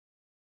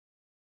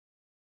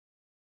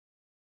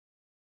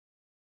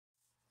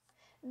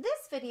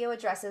This video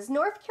addresses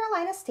North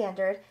Carolina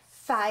Standard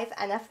 5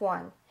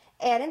 NF1.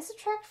 Add and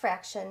subtract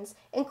fractions,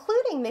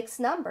 including mixed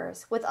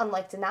numbers with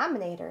unlike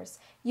denominators,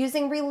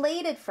 using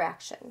related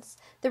fractions.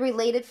 The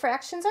related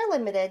fractions are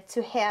limited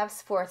to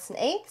halves, fourths, and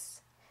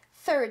eighths,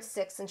 thirds,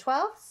 sixths, and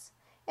twelfths,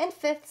 and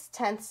fifths,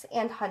 tenths,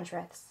 and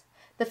hundredths.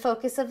 The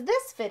focus of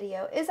this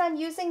video is on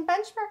using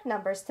benchmark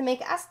numbers to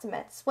make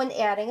estimates when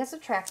adding and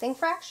subtracting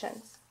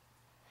fractions.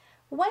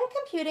 When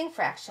computing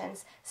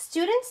fractions,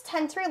 students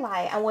tend to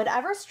rely on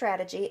whatever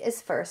strategy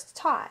is first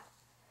taught.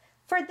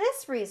 For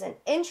this reason,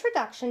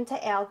 introduction to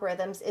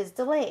algorithms is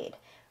delayed.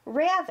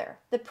 Rather,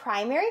 the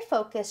primary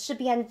focus should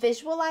be on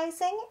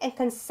visualizing and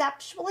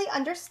conceptually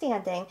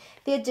understanding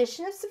the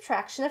addition and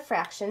subtraction of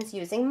fractions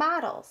using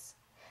models.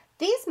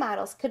 These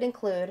models could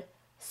include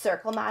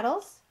circle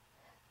models,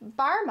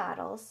 bar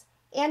models,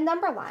 and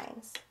number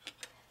lines.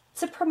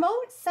 To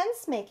promote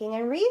sense-making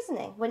and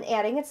reasoning when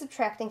adding and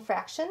subtracting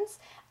fractions,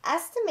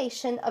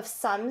 estimation of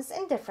sums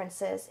and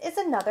differences is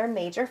another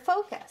major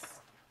focus.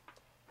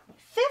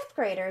 Fifth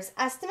graders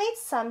estimate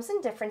sums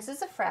and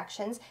differences of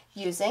fractions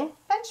using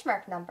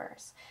benchmark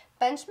numbers.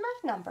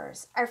 Benchmark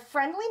numbers are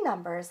friendly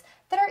numbers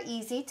that are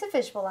easy to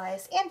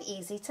visualize and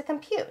easy to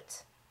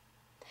compute.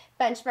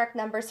 Benchmark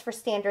numbers for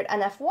standard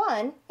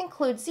NF1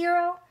 include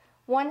 0,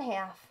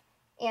 1/2,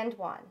 and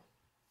 1.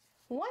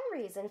 One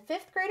reason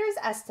fifth graders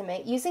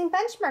estimate using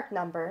benchmark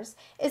numbers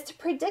is to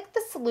predict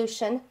the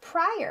solution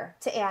prior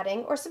to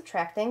adding or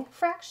subtracting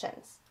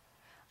fractions.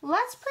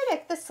 Let's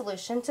predict the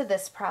solution to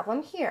this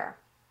problem here.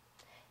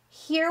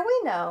 Here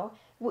we know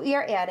we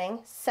are adding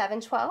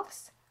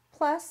 7/12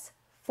 plus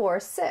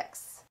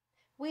 4/6.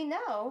 We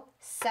know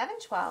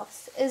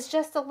 7/12 is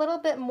just a little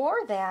bit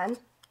more than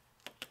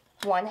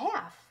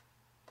 1/2.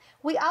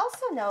 We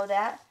also know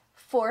that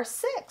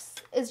 4/6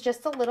 is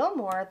just a little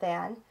more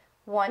than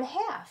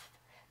 1/2.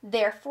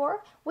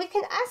 Therefore, we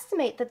can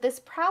estimate that this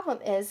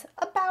problem is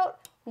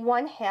about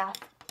 1/2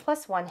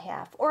 plus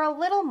 1/2, or a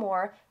little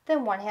more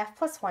than 1/2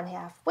 plus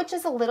 1/2, which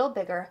is a little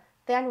bigger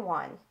than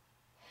 1.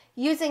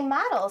 Using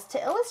models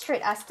to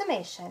illustrate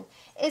estimation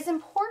is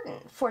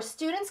important for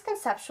students'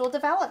 conceptual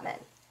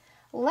development.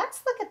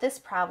 Let's look at this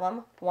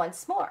problem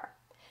once more.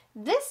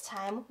 This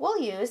time, we'll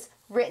use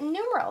written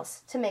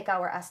numerals to make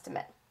our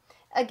estimate.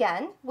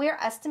 Again, we are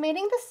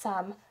estimating the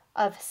sum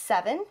of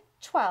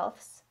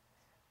 7/12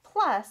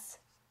 plus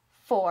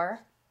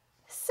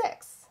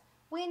 4/6.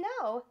 We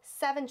know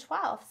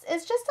 7/12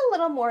 is just a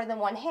little more than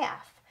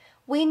 1/2.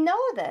 We know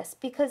this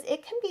because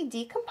it can be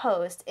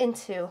decomposed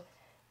into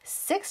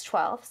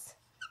 6/12,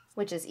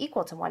 which is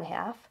equal to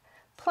 1/2,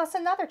 plus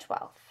another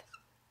 12.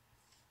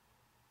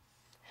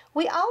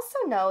 We also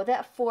know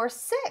that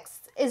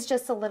 4/6 is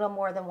just a little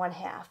more than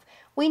 1/2.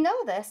 We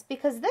know this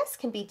because this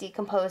can be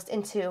decomposed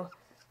into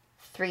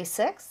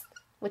 3/6,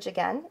 which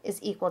again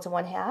is equal to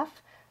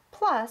 1/2,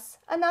 plus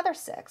another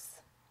 6.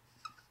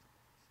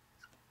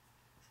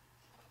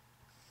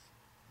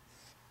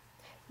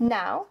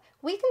 Now,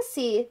 we can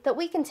see that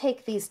we can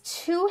take these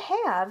two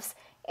halves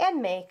and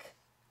make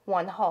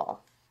one whole.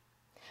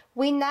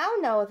 We now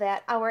know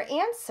that our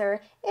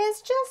answer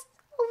is just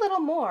a little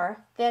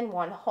more than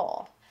one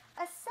whole.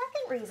 A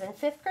second reason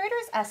fifth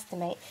graders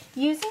estimate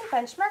using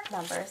benchmark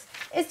numbers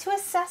is to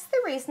assess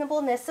the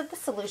reasonableness of the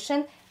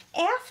solution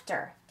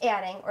after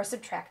adding or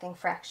subtracting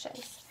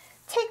fractions.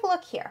 Take a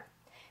look here.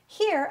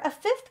 Here, a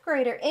fifth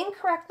grader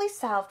incorrectly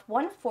solved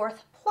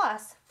 1/4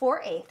 plus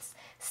 4/8,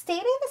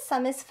 stating the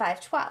sum is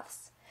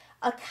 5/12.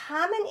 A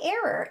common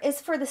error is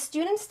for the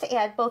students to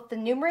add both the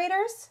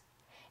numerators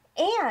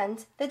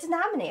and the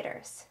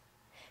denominators.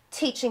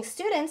 Teaching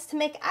students to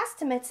make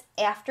estimates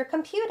after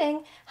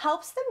computing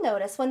helps them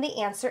notice when the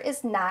answer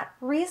is not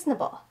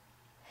reasonable.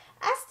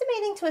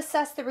 Estimating to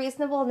assess the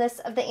reasonableness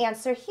of the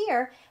answer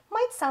here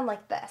might sound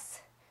like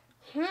this.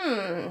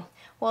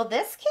 Well,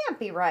 this can't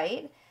be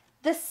right.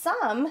 The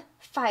sum,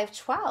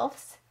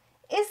 5/12,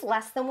 is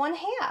less than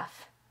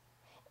 1/2.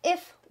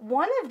 If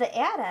one of the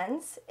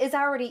addends is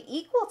already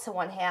equal to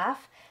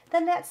 1/2,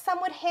 then that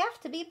sum would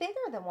have to be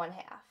bigger than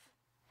 1/2.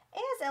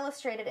 As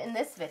illustrated in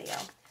this video,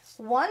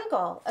 one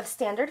goal of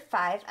Standard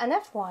 5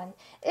 NF1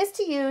 is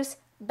to use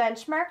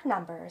benchmark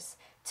numbers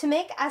to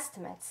make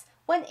estimates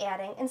when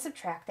adding and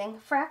subtracting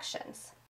fractions.